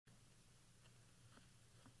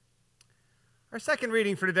Our second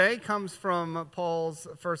reading for today comes from Paul's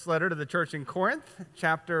first letter to the church in Corinth,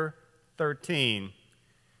 chapter 13.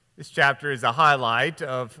 This chapter is a highlight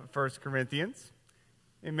of 1 Corinthians.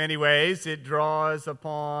 In many ways, it draws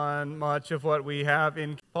upon much of what we have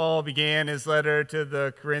in. Paul began his letter to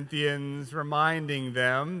the Corinthians reminding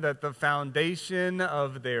them that the foundation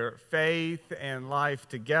of their faith and life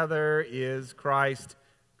together is Christ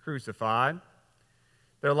crucified.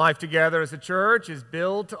 Their life together as a church is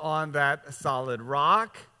built on that solid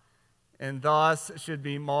rock and thus should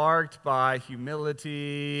be marked by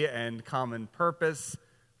humility and common purpose,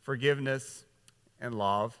 forgiveness, and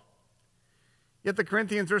love. Yet the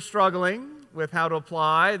Corinthians are struggling with how to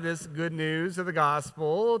apply this good news of the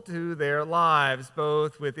gospel to their lives,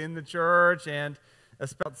 both within the church and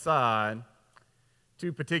outside.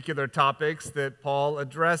 Two particular topics that Paul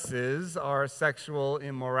addresses are sexual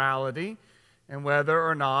immorality and whether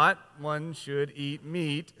or not one should eat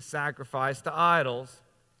meat sacrificed to idols.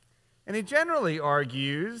 And he generally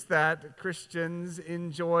argues that Christians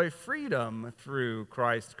enjoy freedom through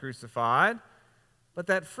Christ crucified, but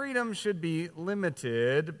that freedom should be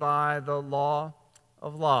limited by the law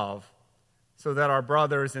of love, so that our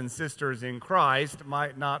brothers and sisters in Christ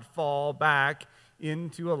might not fall back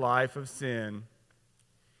into a life of sin.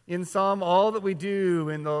 In sum, all that we do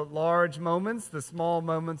in the large moments, the small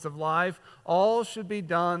moments of life, all should be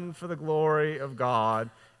done for the glory of God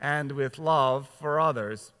and with love for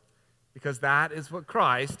others, because that is what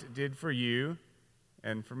Christ did for you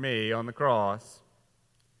and for me on the cross.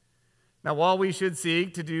 Now, while we should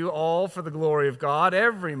seek to do all for the glory of God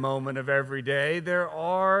every moment of every day, there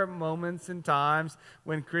are moments and times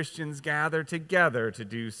when Christians gather together to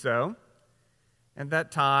do so, and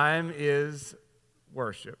that time is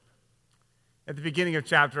worship. At the beginning of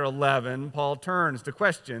chapter 11, Paul turns to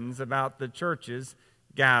questions about the church's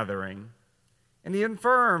gathering. And he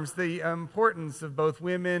affirms the importance of both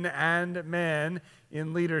women and men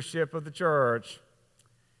in leadership of the church.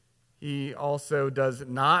 He also does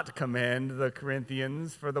not commend the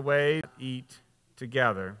Corinthians for the way they eat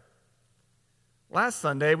together. Last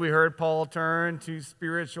Sunday, we heard Paul turn to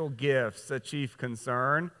spiritual gifts, a chief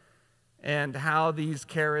concern, and how these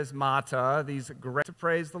charismata, these graces, to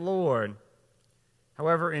praise the Lord.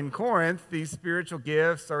 However, in Corinth, these spiritual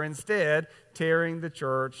gifts are instead tearing the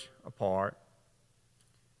church apart.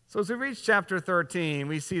 So as we reach chapter 13,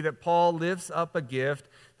 we see that Paul lifts up a gift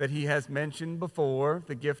that he has mentioned before,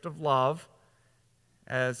 the gift of love,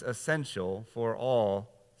 as essential for all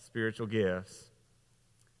spiritual gifts.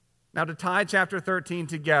 Now, to tie chapter 13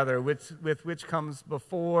 together, with which comes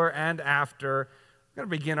before and after, we're going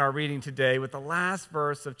to begin our reading today with the last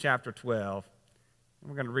verse of chapter 12. And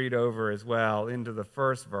we're going to read over as well into the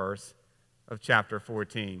first verse of chapter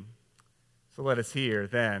 14. So let us hear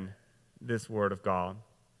then this word of God.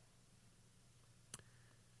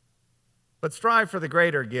 But strive for the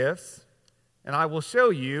greater gifts, and I will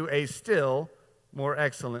show you a still more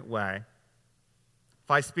excellent way. If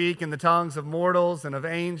I speak in the tongues of mortals and of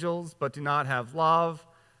angels, but do not have love,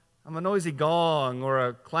 I'm a noisy gong or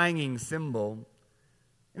a clanging cymbal.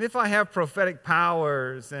 And if I have prophetic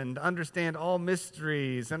powers and understand all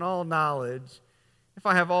mysteries and all knowledge, if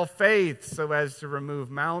I have all faith so as to remove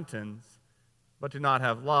mountains, but do not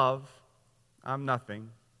have love, I'm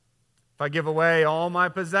nothing. If I give away all my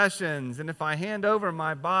possessions, and if I hand over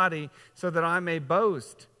my body so that I may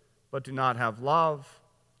boast, but do not have love,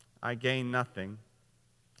 I gain nothing.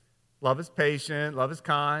 Love is patient, love is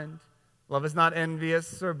kind, love is not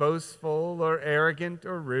envious or boastful or arrogant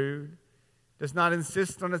or rude. Does not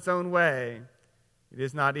insist on its own way. It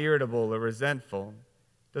is not irritable or resentful.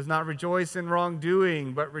 Does not rejoice in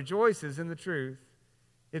wrongdoing, but rejoices in the truth.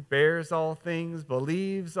 It bears all things,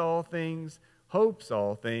 believes all things, hopes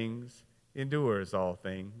all things, endures all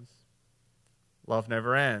things. Love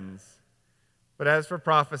never ends. But as for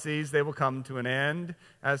prophecies, they will come to an end.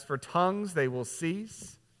 As for tongues, they will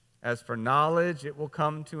cease. As for knowledge, it will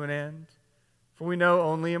come to an end. For we know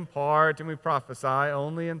only in part, and we prophesy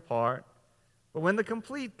only in part. But when the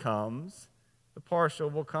complete comes, the partial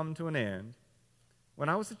will come to an end. When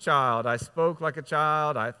I was a child, I spoke like a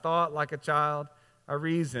child, I thought like a child, I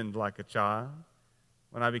reasoned like a child.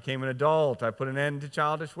 When I became an adult, I put an end to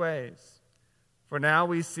childish ways. For now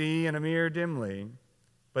we see in a mirror dimly,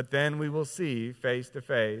 but then we will see face to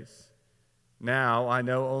face. Now I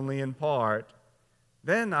know only in part.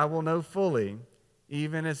 Then I will know fully,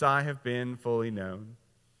 even as I have been fully known.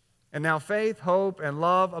 And now faith, hope, and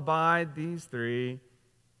love abide, these three,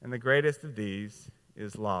 and the greatest of these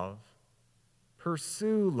is love.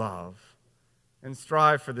 Pursue love and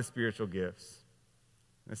strive for the spiritual gifts,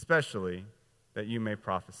 especially that you may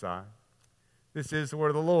prophesy. This is the word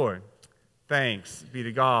of the Lord. Thanks be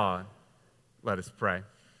to God. Let us pray.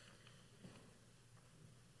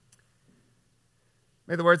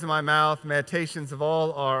 May the words of my mouth, meditations of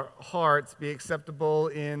all our hearts be acceptable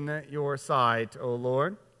in your sight, O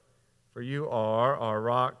Lord, for you are our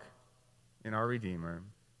rock and our Redeemer.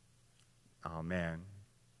 Amen.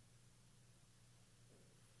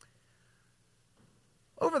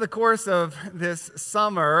 Over the course of this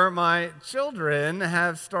summer, my children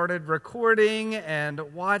have started recording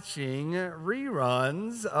and watching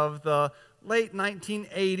reruns of the late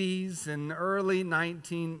 1980s and early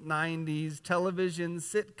 1990s television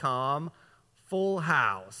sitcom Full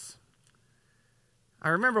House. I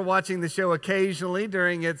remember watching the show occasionally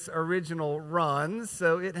during its original run,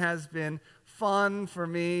 so it has been fun for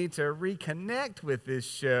me to reconnect with this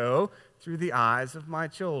show through the eyes of my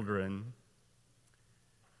children.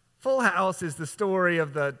 Full House is the story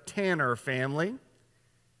of the Tanner family.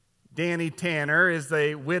 Danny Tanner is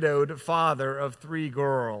a widowed father of 3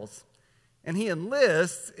 girls, and he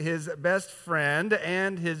enlists his best friend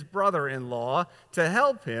and his brother-in-law to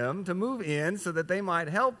help him to move in so that they might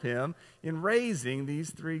help him in raising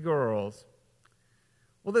these 3 girls.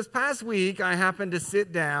 Well, this past week, I happened to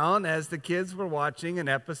sit down as the kids were watching an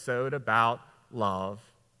episode about love.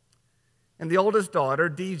 And the oldest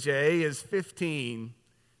daughter, DJ, is 15.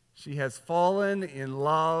 She has fallen in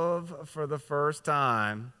love for the first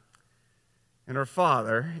time. And her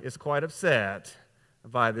father is quite upset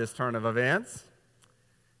by this turn of events,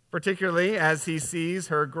 particularly as he sees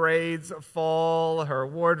her grades fall, her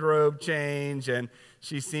wardrobe change, and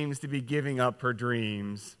she seems to be giving up her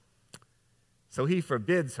dreams. So he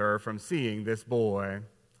forbids her from seeing this boy.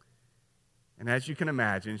 And as you can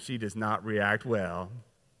imagine, she does not react well.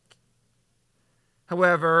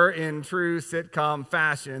 However, in true sitcom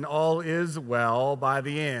fashion, all is well by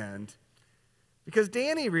the end, because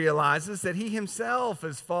Danny realizes that he himself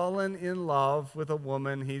has fallen in love with a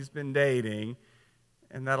woman he's been dating,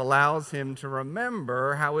 and that allows him to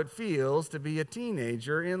remember how it feels to be a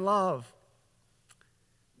teenager in love.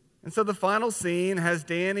 And so the final scene has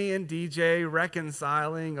Danny and DJ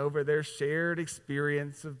reconciling over their shared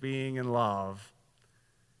experience of being in love.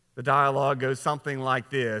 The dialogue goes something like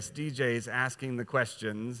this. DJ's asking the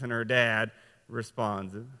questions, and her dad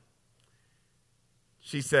responds.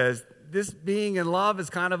 She says, "This being in love is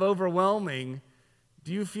kind of overwhelming.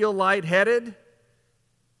 Do you feel lightheaded?"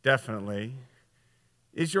 "Definitely."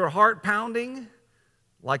 "Is your heart pounding?"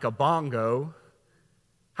 "Like a bongo."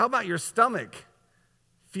 "How about your stomach?"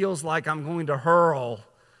 "Feels like I'm going to hurl."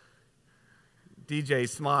 DJ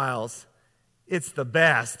smiles. "It's the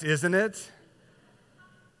best, isn't it?"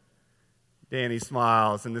 Danny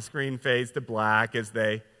smiles, and the screen fades to black as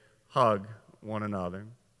they hug one another.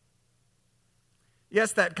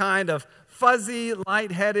 Yes, that kind of fuzzy,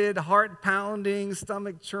 lightheaded, heart-pounding,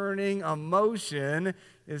 stomach-churning emotion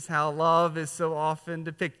is how love is so often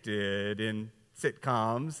depicted in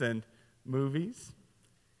sitcoms and movies.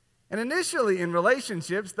 And initially in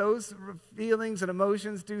relationships, those feelings and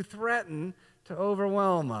emotions do threaten to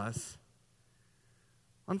overwhelm us.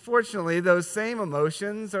 Unfortunately, those same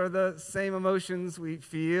emotions are the same emotions we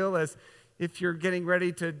feel as if you're getting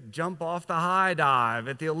ready to jump off the high dive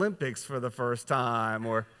at the Olympics for the first time,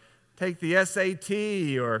 or take the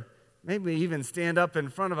SAT, or maybe even stand up in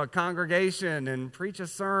front of a congregation and preach a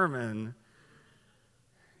sermon.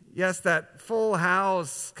 Yes, that Full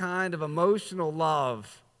House kind of emotional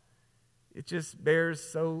love, it just bears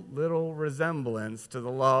so little resemblance to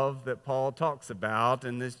the love that Paul talks about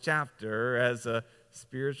in this chapter as a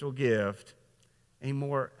spiritual gift, a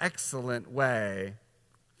more excellent way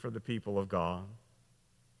for the people of God.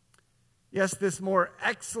 Yes, this more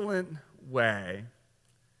excellent way,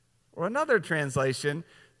 or another translation,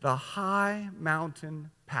 the high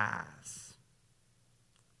mountain pass.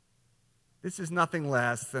 This is nothing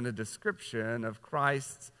less than a description of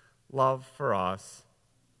Christ's love for us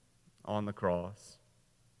on the cross.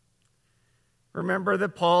 Remember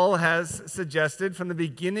that Paul has suggested from the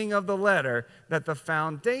beginning of the letter that the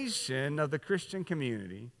foundation of the Christian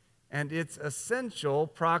community and its essential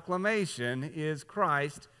proclamation is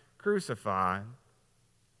Christ crucified.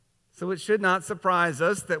 So it should not surprise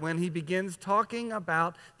us that when he begins talking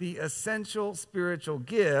about the essential spiritual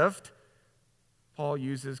gift, Paul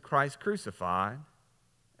uses Christ crucified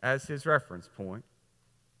as his reference point.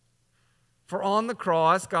 For on the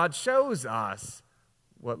cross, God shows us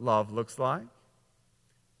what love looks like.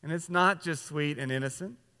 And it's not just sweet and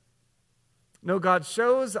innocent. No, God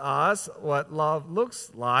shows us what love looks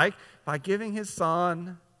like by giving his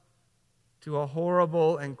son to a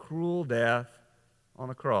horrible and cruel death on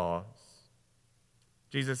a cross.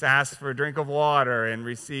 Jesus asks for a drink of water and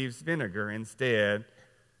receives vinegar instead.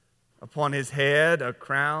 Upon his head a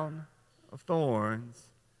crown of thorns.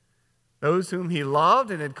 Those whom he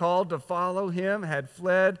loved and had called to follow him had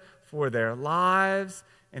fled for their lives,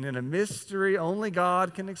 and in a mystery only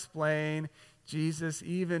God can explain, Jesus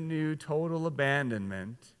even knew total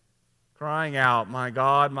abandonment, crying out, my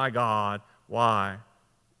God, why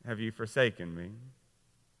have you forsaken me?"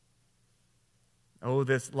 Oh,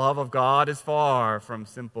 this love of God is far from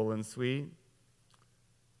simple and sweet.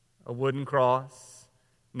 A wooden cross,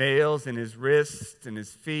 nails in his wrists and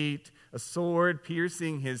his feet, a sword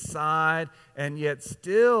piercing his side, and yet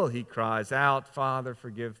still he cries out, "Father,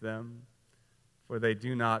 forgive them, for they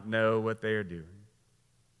do not know what they are doing."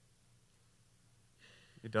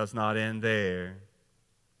 It does not end there.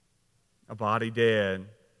 A body dead,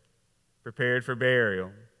 prepared for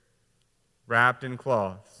burial, wrapped in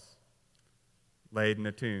cloths, laid in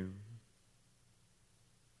a tomb.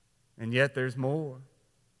 And yet there's more.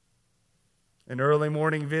 An early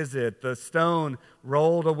morning visit, the stone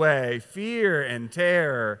rolled away, fear and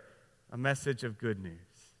terror, a message of good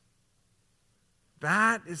news.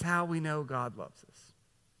 That is how we know God loves us.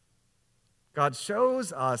 God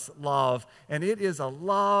shows us love, and it is a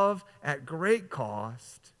love at great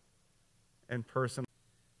cost and personal.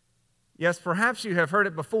 Yes, perhaps you have heard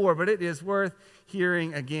it before, but it is worth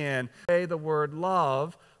hearing again. Say the word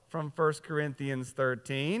love from 1 Corinthians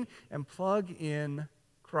 13 and plug in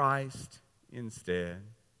Christ instead.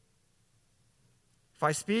 If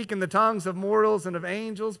I speak in the tongues of mortals and of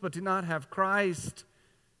angels, but do not have Christ,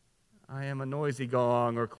 I am a noisy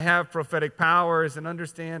gong. Or I have prophetic powers and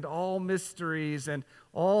understand all mysteries and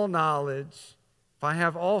all knowledge. If I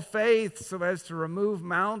have all faith so as to remove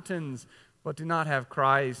mountains, but do not have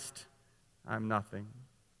Christ, I'm nothing.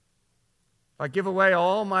 If I give away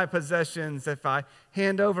all my possessions, if I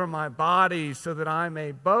hand over my body so that I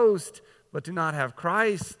may boast, but do not have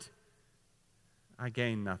Christ, I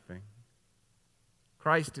gain nothing.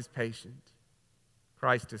 Christ is patient.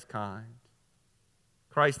 Christ is kind.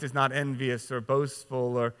 Christ is not envious or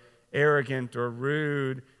boastful or arrogant or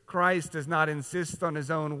rude. Christ does not insist on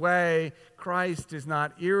his own way. Christ is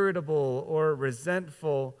not irritable or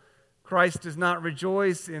resentful. Christ does not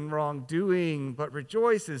rejoice in wrongdoing, but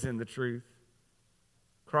rejoices in the truth.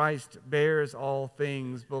 Christ bears all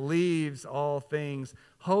things, believes all things,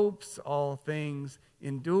 hopes all things,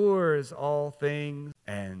 endures all things,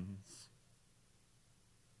 ends.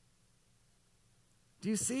 Do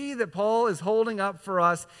you see that Paul is holding up for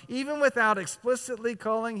us, even without explicitly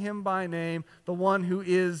calling him by name, the one who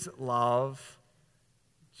is love,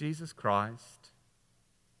 Jesus Christ,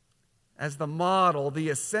 as the model, the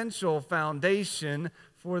essential foundation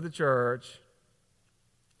for the church?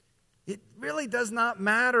 It really does not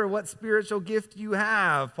matter what spiritual gift you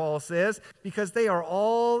have, Paul says, because they are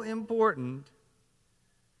all important.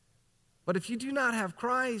 But if you do not have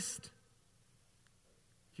Christ,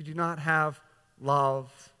 if you do not have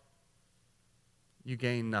love, you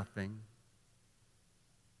gain nothing.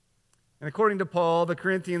 And according to Paul, the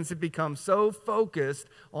Corinthians had become so focused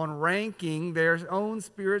on ranking their own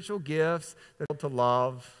spiritual gifts that to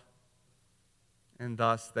love, and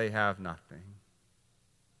thus they have nothing.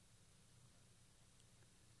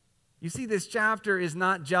 You see, this chapter is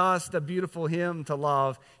not just a beautiful hymn to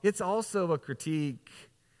love, it's also a critique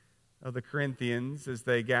of the Corinthians as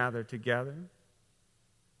they gather together.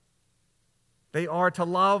 They are to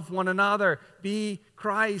love one another, be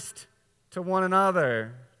Christ to one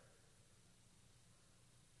another.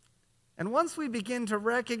 And once we begin to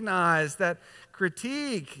recognize that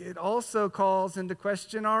critique, it also calls into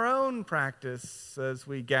question our own practice as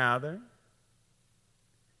we gather.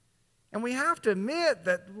 And we have to admit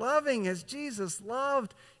that loving as Jesus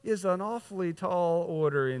loved is an awfully tall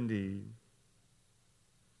order indeed.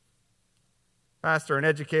 Pastor and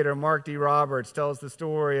educator Mark D. Roberts tells the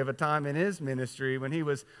story of a time in his ministry when he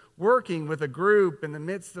was working with a group in the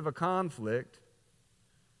midst of a conflict.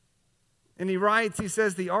 And he writes, he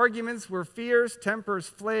says, the arguments were fierce, tempers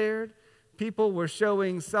flared, people were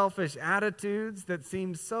showing selfish attitudes that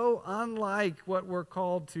seemed so unlike what we're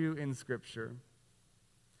called to in Scripture.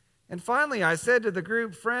 And finally, I said to the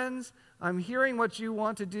group, friends, I'm hearing what you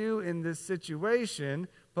want to do in this situation,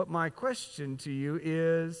 but my question to you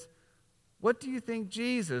is, what do you think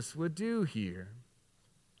Jesus would do here?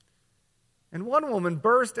 And one woman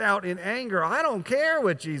burst out in anger, I don't care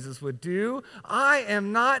what Jesus would do. I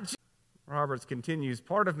am not Jesus. Roberts continues,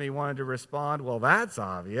 part of me wanted to respond, well, that's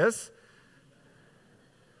obvious.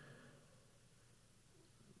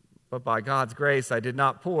 But by God's grace, I did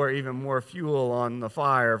not pour even more fuel on the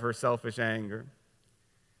fire of her selfish anger.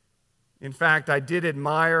 In fact, I did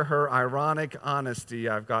admire her ironic honesty,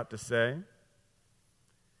 I've got to say.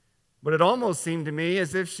 But it almost seemed to me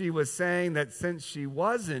as if she was saying that since she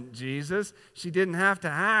wasn't Jesus, she didn't have to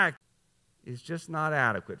act. It's just not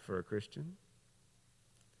adequate for a Christian.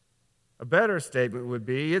 A better statement would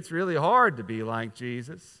be, it's really hard to be like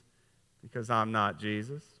Jesus because I'm not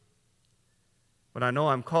Jesus. But I know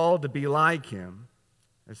I'm called to be like him,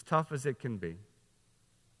 as tough as it can be.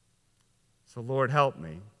 So Lord, help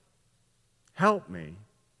me. Help me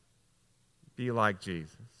be like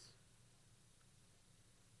Jesus.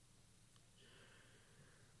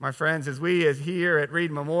 My friends, as we here at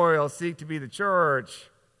Reid Memorial seek to be the church,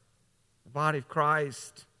 the body of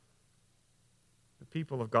Christ, the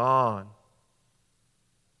people of God,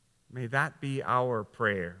 may that be our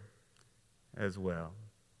prayer as well.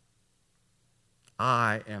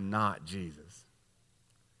 I am not Jesus.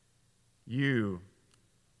 You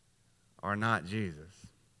are not Jesus.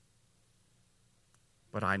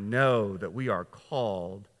 But I know that we are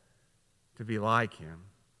called to be like him,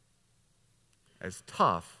 as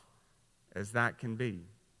tough as that can be.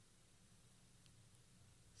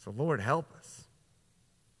 So Lord, help us.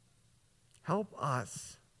 Help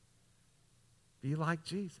us be like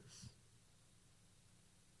Jesus.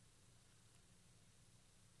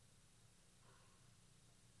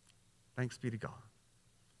 Thanks be to God.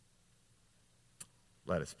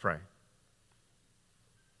 Let us pray.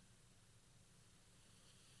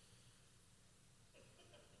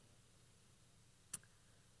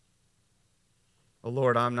 Oh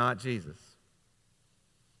Lord, I'm not Jesus.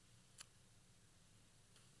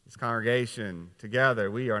 This congregation,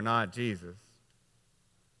 together, we are not Jesus.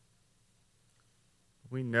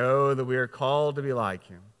 We know that we are called to be like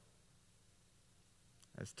him,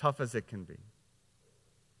 as tough as it can be.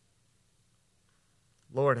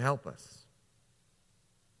 Lord, help us.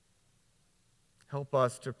 Help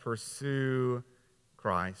us to pursue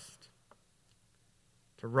Christ,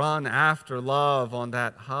 to run after love on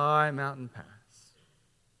that high mountain path.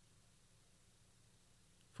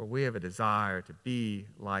 For we have a desire to be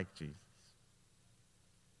like Jesus.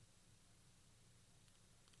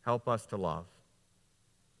 Help us to love.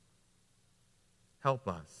 Help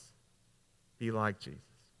us be like Jesus.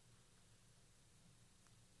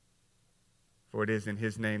 For it is in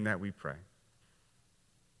his name that we pray.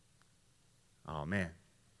 Amen.